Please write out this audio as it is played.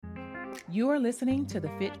You are listening to the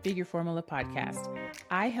Fit Figure Formula podcast.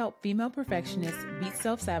 I help female perfectionists beat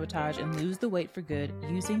self-sabotage and lose the weight for good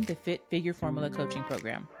using the Fit Figure Formula coaching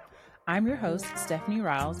program. I'm your host, Stephanie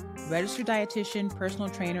Riles, registered dietitian, personal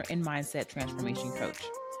trainer, and mindset transformation coach.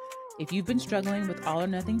 If you've been struggling with all or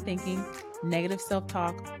nothing thinking, negative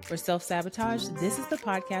self-talk, or self-sabotage, this is the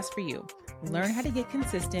podcast for you. Learn how to get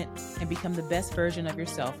consistent and become the best version of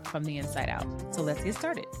yourself from the inside out. So let's get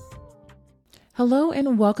started. Hello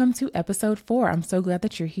and welcome to episode 4. I'm so glad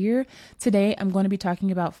that you're here. Today, I'm going to be talking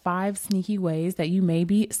about 5 sneaky ways that you may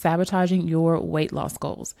be sabotaging your weight loss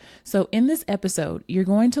goals. So in this episode, you're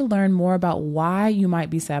going to learn more about why you might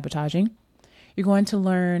be sabotaging. You're going to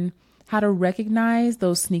learn how to recognize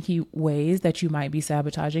those sneaky ways that you might be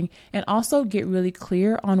sabotaging and also get really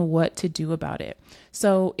clear on what to do about it.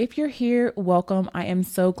 So if you're here, welcome. I am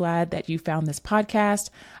so glad that you found this podcast.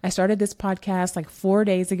 I started this podcast like 4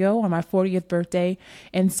 days ago on my 40th birthday.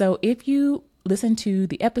 And so if you listen to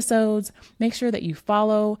the episodes, make sure that you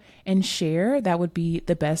follow and share. That would be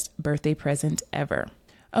the best birthday present ever.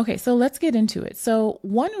 Okay, so let's get into it. So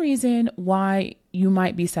one reason why you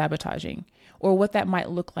might be sabotaging, or what that might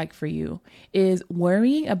look like for you, is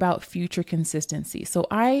worrying about future consistency. So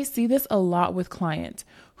I see this a lot with clients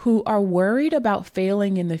who are worried about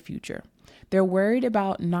failing in the future. They're worried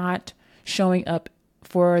about not showing up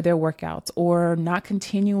for their workouts or not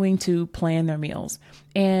continuing to plan their meals.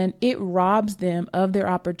 And it robs them of their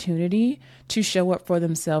opportunity to show up for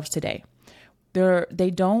themselves today.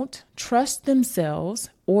 They don't trust themselves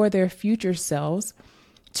or their future selves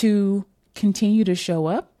to continue to show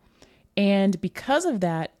up. And because of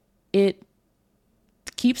that, it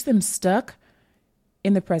keeps them stuck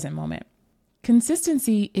in the present moment.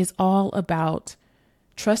 Consistency is all about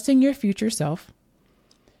trusting your future self.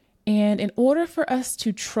 And in order for us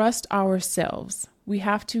to trust ourselves, we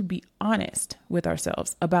have to be honest with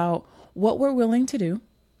ourselves about what we're willing to do.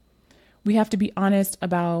 We have to be honest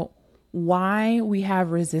about why we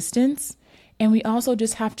have resistance. And we also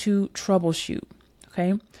just have to troubleshoot.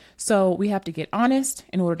 Okay, so we have to get honest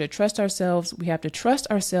in order to trust ourselves. We have to trust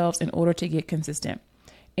ourselves in order to get consistent.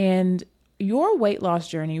 And your weight loss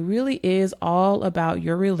journey really is all about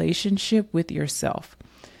your relationship with yourself.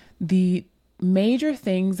 The major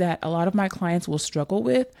things that a lot of my clients will struggle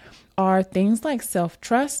with are things like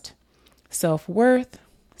self-trust, self-worth,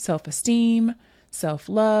 self-esteem,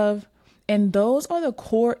 self-love. And those are the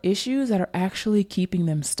core issues that are actually keeping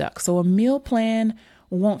them stuck. So a meal plan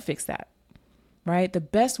won't fix that. Right? The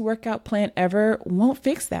best workout plan ever won't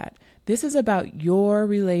fix that. This is about your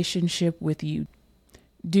relationship with you.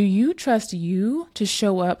 Do you trust you to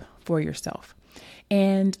show up for yourself?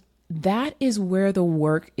 And that is where the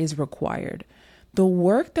work is required. The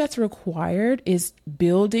work that's required is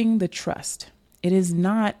building the trust. It is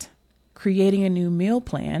not creating a new meal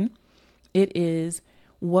plan. It is,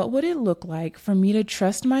 what would it look like for me to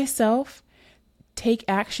trust myself, take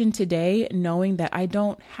action today, knowing that I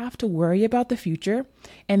don't have to worry about the future,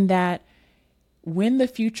 and that when the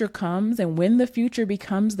future comes and when the future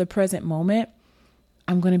becomes the present moment,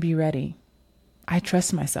 I'm going to be ready. I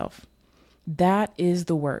trust myself. That is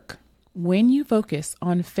the work. When you focus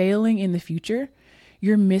on failing in the future,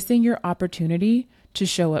 you're missing your opportunity to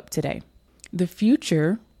show up today. The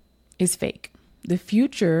future is fake. The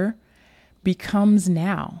future becomes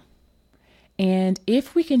now. And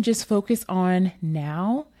if we can just focus on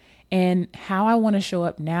now and how I want to show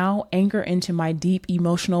up now, anchor into my deep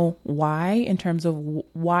emotional why in terms of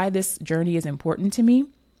why this journey is important to me,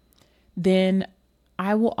 then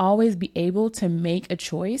I will always be able to make a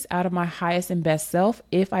choice out of my highest and best self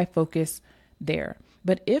if I focus there.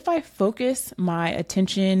 But if I focus my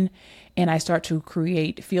attention and I start to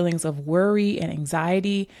create feelings of worry and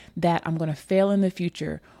anxiety that I'm going to fail in the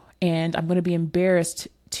future and I'm going to be embarrassed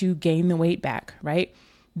to gain the weight back, right?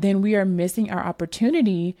 Then we are missing our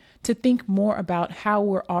opportunity to think more about how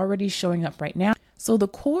we're already showing up right now. So the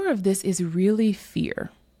core of this is really fear.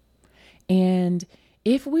 And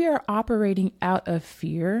if we are operating out of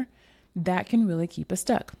fear, that can really keep us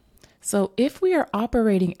stuck. So if we are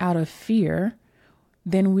operating out of fear,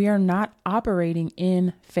 then we are not operating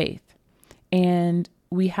in faith. And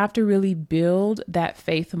we have to really build that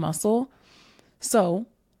faith muscle. So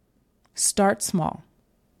start small.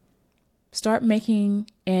 Start making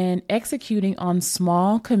and executing on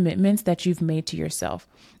small commitments that you've made to yourself.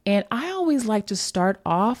 And I always like to start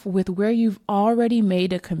off with where you've already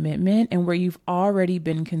made a commitment and where you've already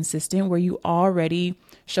been consistent, where you already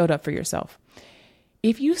showed up for yourself.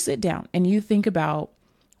 If you sit down and you think about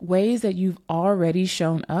ways that you've already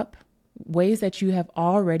shown up, ways that you have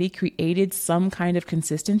already created some kind of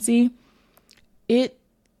consistency, it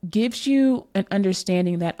gives you an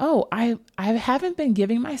understanding that, oh, I haven't been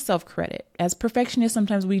giving myself credit. As perfectionists,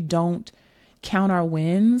 sometimes we don't count our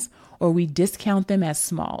wins or we discount them as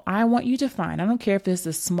small. I want you to find, I don't care if it's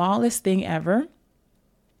the smallest thing ever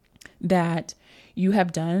that you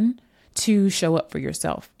have done to show up for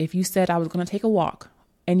yourself. If you said I was going to take a walk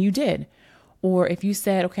and you did, or if you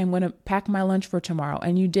said, okay, I'm going to pack my lunch for tomorrow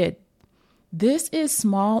and you did, this is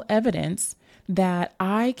small evidence that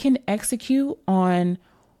I can execute on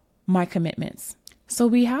my commitments. So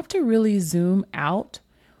we have to really zoom out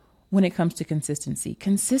when it comes to consistency.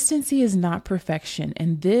 Consistency is not perfection.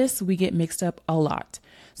 And this we get mixed up a lot.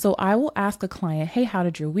 So I will ask a client, hey, how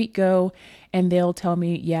did your week go? And they'll tell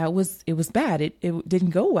me, yeah, it was bad. It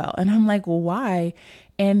didn't go well. And I'm like, well, why?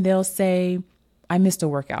 And they'll say, I missed a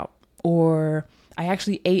workout, or I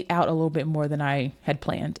actually ate out a little bit more than I had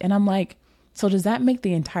planned. And I'm like, so does that make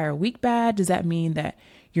the entire week bad? Does that mean that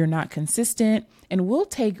you're not consistent? And we'll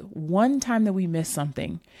take one time that we miss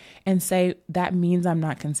something and say, that means I'm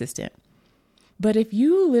not consistent. But if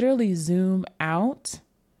you literally zoom out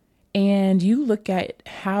and you look at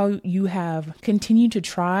how you have continued to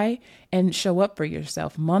try and show up for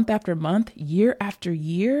yourself month after month, year after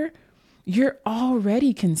year, you're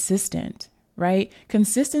already consistent, right?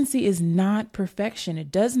 Consistency is not perfection.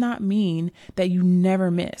 It does not mean that you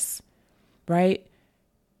never miss, right?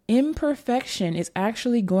 Imperfection is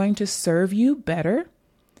actually going to serve you better,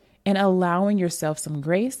 and allowing yourself some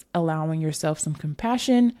grace, allowing yourself some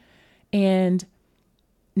compassion, and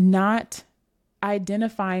not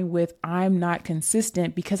identifying with I'm not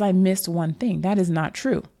consistent because I missed one thing. That is not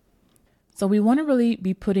true. So we want to really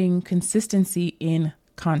be putting consistency in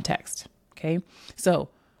context. Okay. So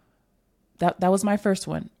that was my first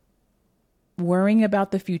one. Worrying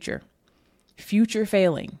about the future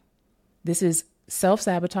failing. This is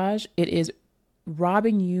self-sabotage. It is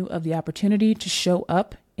robbing you of the opportunity to show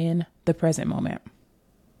up in the present moment.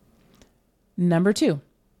 Number 2,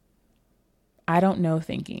 I don't know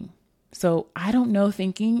thinking. So I don't know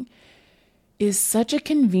thinking is such a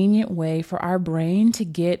convenient way for our brain to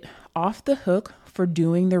get off the hook for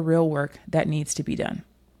doing the real work that needs to be done.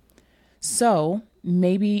 So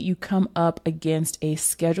maybe you come up against a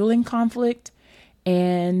scheduling conflict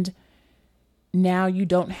and now you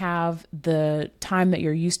don't have the time that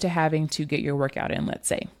you're used to having to get your workout in, let's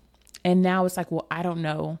say. And now it's like, well, I don't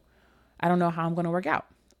know how I'm going to work out.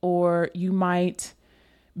 Or you might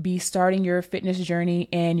be starting your fitness journey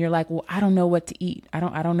and you're like, well, I don't know what to eat. I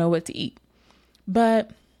don't know what to eat.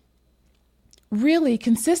 But really,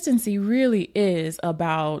 consistency really is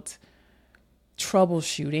about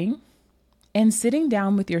troubleshooting and sitting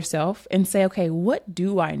down with yourself and say, okay, what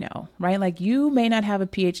do I know, right? Like you may not have a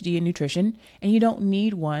PhD in nutrition and you don't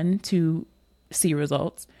need one to see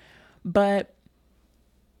results, but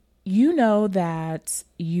you know that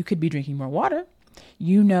you could be drinking more water.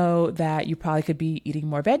 You know that you probably could be eating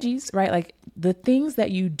more veggies, right? Like the things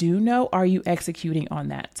that you do know, are you executing on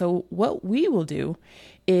that? So what we will do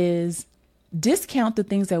is discount the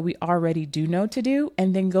things that we already do know to do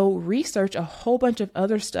and then go research a whole bunch of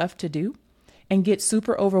other stuff to do and get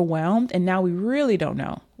super overwhelmed. And now we really don't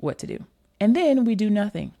know what to do. And then we do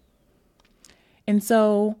nothing. And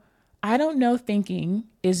so I don't know thinking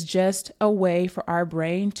is just a way for our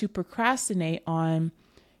brain to procrastinate on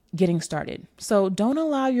getting started. So don't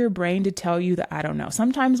allow your brain to tell you that I don't know.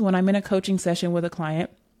 Sometimes when I'm in a coaching session with a client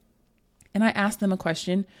and I ask them a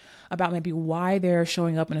question about maybe why they're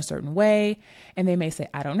showing up in a certain way, and they may say,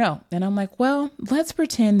 I don't know. And I'm like, well, let's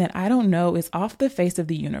pretend that I don't know is off the face of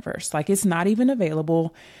the universe. Like it's not even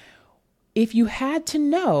available. If you had to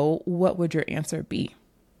know, what would your answer be?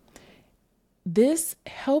 This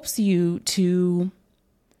helps you to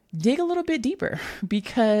dig a little bit deeper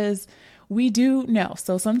because we do know.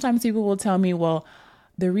 So sometimes people will tell me, well,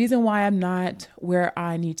 the reason why I'm not where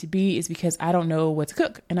I need to be is because I don't know what to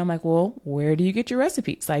cook. And I'm like, well, where do you get your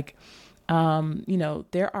recipes? Like,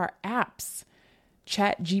 there are apps.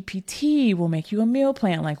 ChatGPT will make you a meal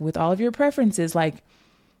plan, like with all of your preferences. Like,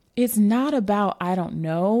 it's not about, I don't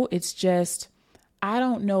know. It's just, I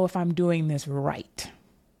don't know if I'm doing this right?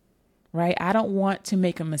 I don't want to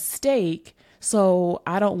make a mistake. So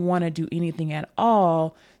I don't want to do anything at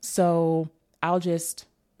all. So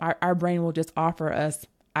our brain will just offer us,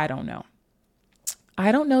 I don't know.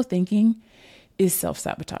 I don't know thinking is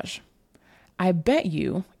self-sabotage. I bet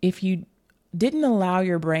you if you didn't allow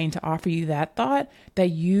your brain to offer you that thought, that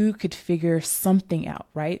you could figure something out,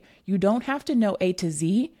 right? You don't have to know A to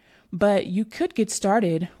Z, but you could get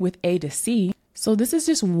started with A to C. So this is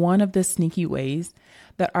just one of the sneaky ways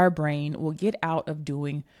that our brain will get out of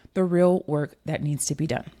doing the real work that needs to be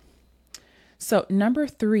done. So number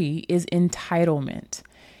 3 is entitlement.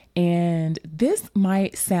 And this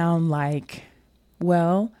might sound like,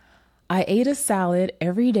 well, I ate a salad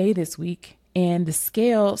every day this week and the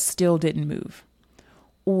scale still didn't move.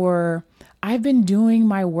 Or I've been doing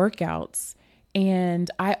my workouts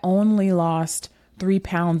and I only lost 3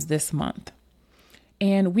 pounds this month.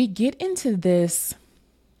 And we get into this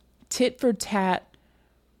tit for tat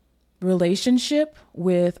relationship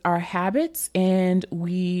with our habits, and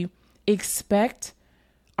we expect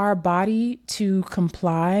our body to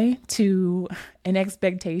comply to an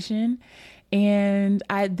expectation. And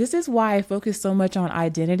this is why I focus so much on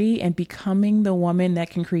identity and becoming the woman that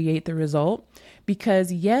can create the result.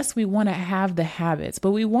 Because yes, we want to have the habits,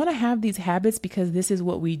 but we want to have these habits because this is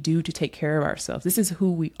what we do to take care of ourselves. This is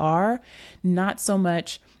who we are, not so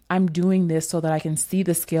much I'm doing this so that I can see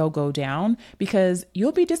the scale go down, because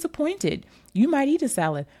you'll be disappointed. You might eat a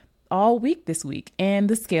salad all week this week and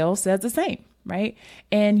the scale says the same, right?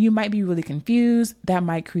 And you might be really confused. That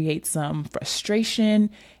might create some frustration,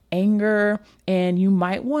 anger, and you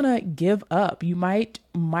might want to give up. You might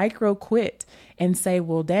micro quit and say,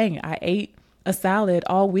 well, dang, I ate a salad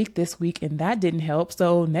all week this week and that didn't help.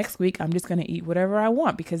 So next week I'm just going to eat whatever I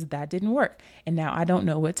want because that didn't work. And now I don't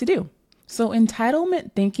know what to do. So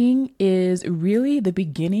entitlement thinking is really the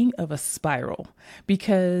beginning of a spiral,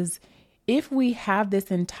 because if we have this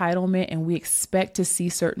entitlement and we expect to see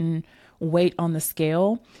certain weight on the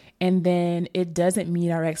scale and then it doesn't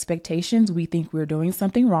meet our expectations, we think we're doing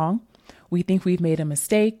something wrong. We think we've made a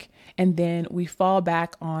mistake. And then we fall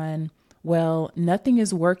back on, well, nothing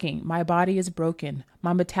is working. My body is broken.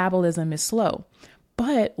 My metabolism is slow.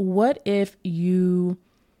 But what if you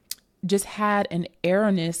just had an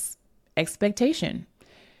erroneous expectation?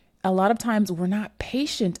 A lot of times we're not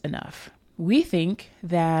patient enough. We think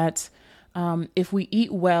that if we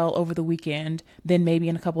eat well over the weekend, then maybe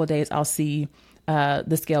in a couple of days I'll see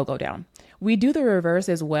the scale go down. We do the reverse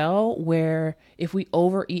as well, where if we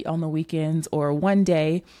overeat on the weekends or one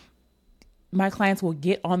day, my clients will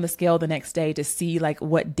get on the scale the next day to see like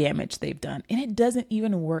what damage they've done. And it doesn't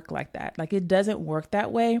even work like that. Like it doesn't work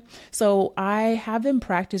that way. So I have them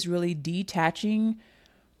practice really detaching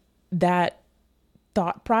that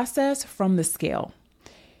thought process from the scale.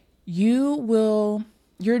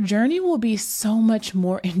 Your journey will be so much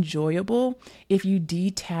more enjoyable if you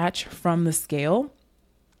detach from the scale,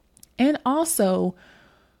 and also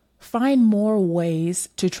find more ways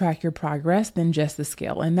to track your progress than just the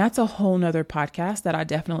scale. And that's a whole nother podcast that I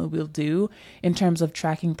definitely will do in terms of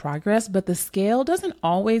tracking progress, but the scale doesn't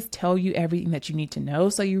always tell you everything that you need to know.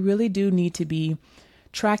 So you really do need to be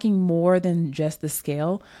tracking more than just the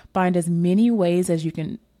scale. Find as many ways as you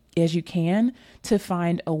can to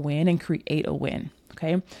find a win and create a win.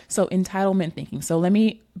 Okay. So entitlement thinking. So let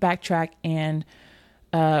me backtrack and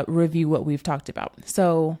review what we've talked about.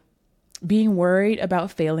 So being worried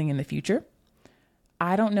about failing in the future,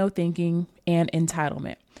 I don't know thinking, and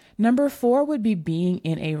entitlement. Number 4 would be being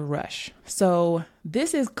in a rush. So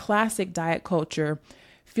this is classic diet culture.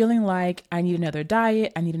 Feeling like I need another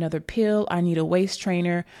diet, I need another pill, I need a waist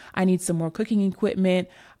trainer, I need some more cooking equipment,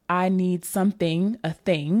 I need a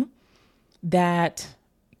thing that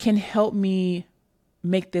can help me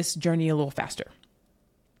make this journey a little faster.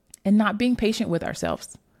 And not being patient with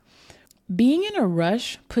ourselves. Being in a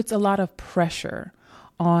rush puts a lot of pressure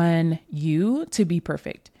on you to be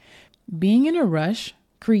perfect. Being in a rush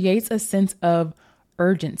creates a sense of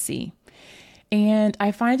urgency. And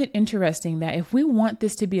I find it interesting that if we want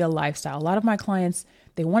this to be a lifestyle, a lot of my clients,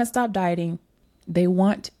 they want to stop dieting. They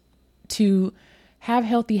want to have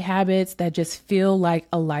healthy habits that just feel like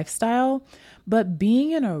a lifestyle. But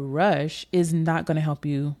being in a rush is not going to help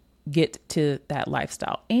you get to that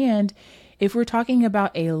lifestyle. And if we're talking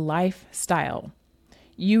about a lifestyle,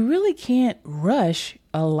 you really can't rush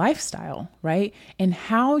a lifestyle, right? And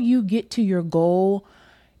how you get to your goal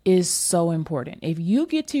is so important. If you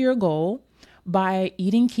get to your goal by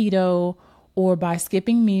eating keto or by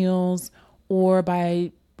skipping meals or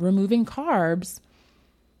by removing carbs,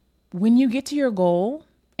 when you get to your goal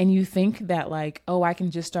and you think that like, oh, I can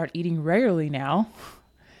just start eating regularly now,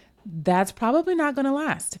 that's probably not going to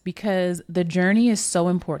last because the journey is so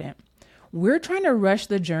important. We're trying to rush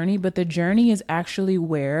the journey, but the journey is actually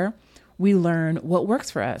where we learn what works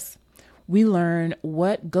for us. We learn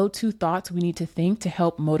what go-to thoughts we need to think to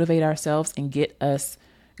help motivate ourselves and get us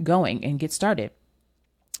going and get started.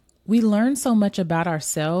 We learn so much about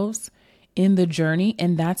ourselves in the journey,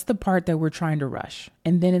 and that's the part that we're trying to rush.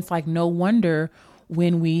 And then it's like, no wonder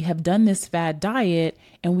when we have done this fad diet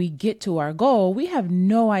and we get to our goal, we have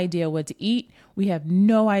no idea what to eat. We have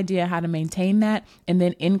no idea how to maintain that. And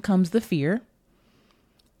then in comes the fear.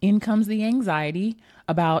 In comes the anxiety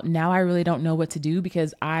about now I really don't know what to do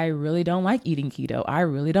because I really don't like eating keto. I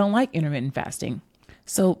really don't like intermittent fasting.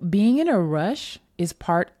 So being in a rush is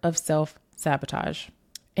part of self-sabotage.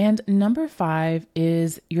 And number 5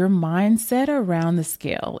 is your mindset around the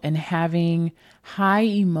scale and having high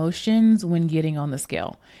emotions when getting on the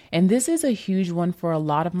scale. And this is a huge one for a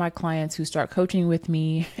lot of my clients who start coaching with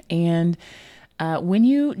me. And when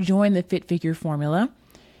you join the Fit Figure Formula,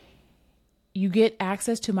 you get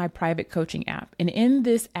access to my private coaching app. And in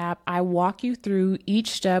this app, I walk you through each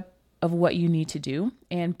step of what you need to do.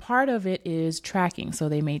 And part of it is tracking. So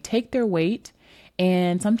they may take their weight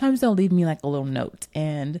and sometimes they'll leave me like a little note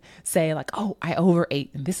and say like, oh, I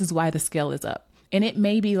overate and this is why the scale is up. And it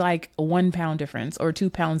may be like a 1 pound difference or 2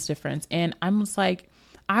 pounds difference. And I'm just like,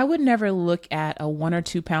 I would never look at a 1 or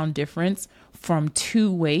 2 pound difference from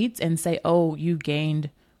 2 weights and say, oh, you gained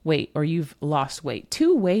weight or you've lost weight.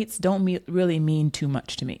 2 weights don't really mean too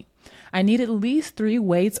much to me. I need at least 3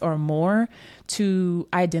 weights or more to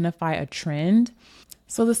identify a trend.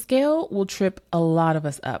 So the scale will trip a lot of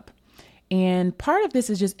us up. And part of this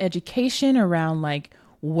is just education around like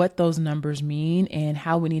what those numbers mean and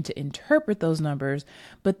how we need to interpret those numbers.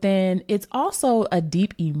 But then it's also a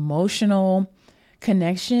deep emotional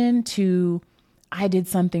connection to I did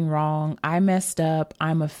something wrong. I messed up.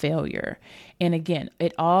 I'm a failure. And again,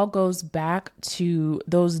 it all goes back to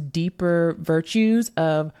those deeper virtues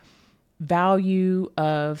of value,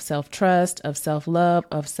 of self-trust, of self-love,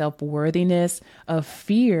 of self-worthiness, of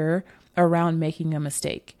fear around making a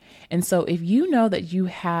mistake. And so if you know that you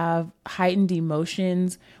have heightened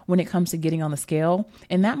emotions when it comes to getting on the scale,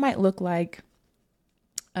 and that might look like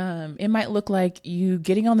you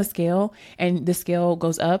getting on the scale and the scale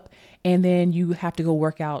goes up and then you have to go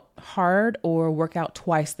work out hard or work out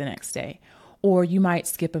twice the next day. Or you might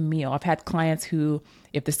skip a meal. I've had clients who,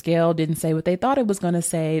 if the scale didn't say what they thought it was going to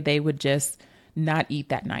say, they would just not eat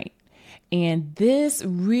that night. And this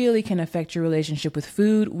really can affect your relationship with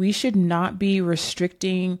food. We should not be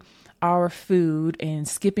restricting our food and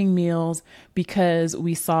skipping meals because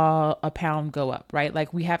we saw a pound go up, right?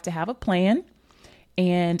 Like we have to have a plan.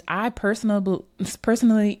 And I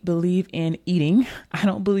personally believe in eating. I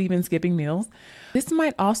don't believe in skipping meals. This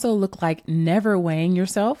might also look like never weighing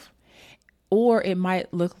yourself, or it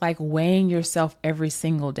might look like weighing yourself every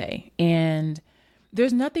single day. And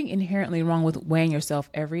there's nothing inherently wrong with weighing yourself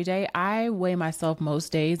every day. I weigh myself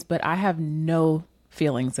most days, but I have no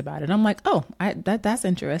feelings about it. I'm like, oh, that's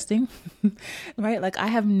interesting, right? Like I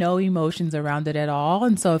have no emotions around it at all.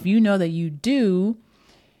 And so if you know that you do,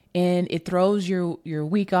 and it throws your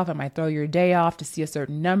week off, it might throw your day off to see a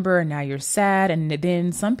certain number, and now you're sad. And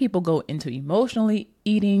then some people go into emotionally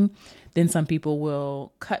eating. Then some people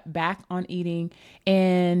will cut back on eating.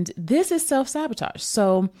 And this is self-sabotage.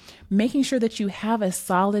 So making sure that you have a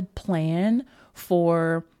solid plan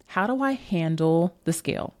for how do I handle the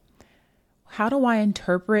scale? How do I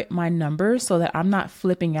interpret my numbers so that I'm not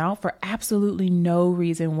flipping out for absolutely no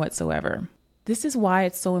reason whatsoever? This is why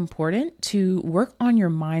it's so important to work on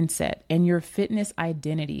your mindset and your fitness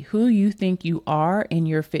identity, who you think you are in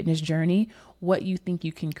your fitness journey, what you think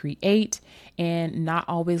you can create, and not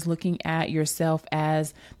always looking at yourself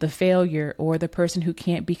as the failure or the person who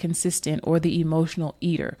can't be consistent or the emotional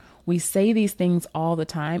eater. We say these things all the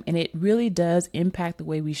time, and it really does impact the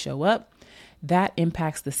way we show up. That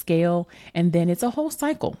impacts the scale, and then it's a whole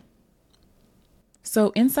cycle.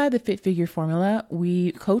 So inside the Fit Figure Formula,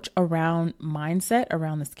 we coach around mindset,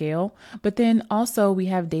 around the scale, but then also we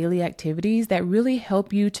have daily activities that really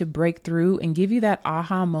help you to break through and give you that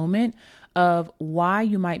aha moment of why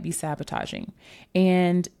you might be sabotaging.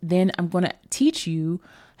 And then I'm going to teach you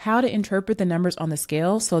how to interpret the numbers on the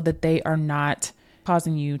scale so that they are not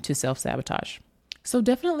causing you to self-sabotage. So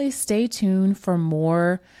definitely stay tuned for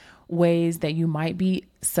more ways that you might be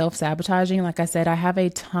self-sabotaging. Like I said, I have a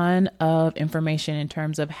ton of information in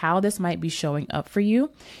terms of how this might be showing up for you.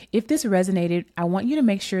 If this resonated, I want you to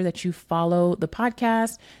make sure that you follow the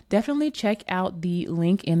podcast. Definitely check out the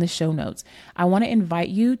link in the show notes. I want to invite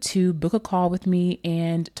you to book a call with me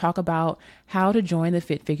and talk about how to join the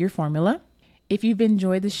Fit Figure Formula. If you've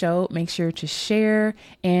enjoyed the show, make sure to share,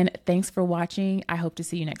 and thanks for watching. I hope to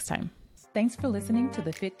see you next time. Thanks for listening to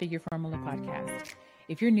the Fit Figure Formula podcast.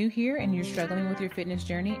 If you're new here and you're struggling with your fitness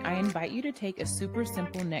journey, I invite you to take a super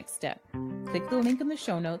simple next step. Click the link in the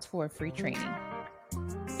show notes for a free training.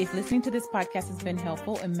 If listening to this podcast has been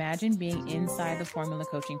helpful, imagine being inside the Formula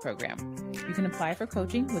Coaching Program. You can apply for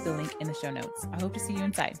coaching with the link in the show notes. I hope to see you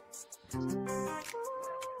inside.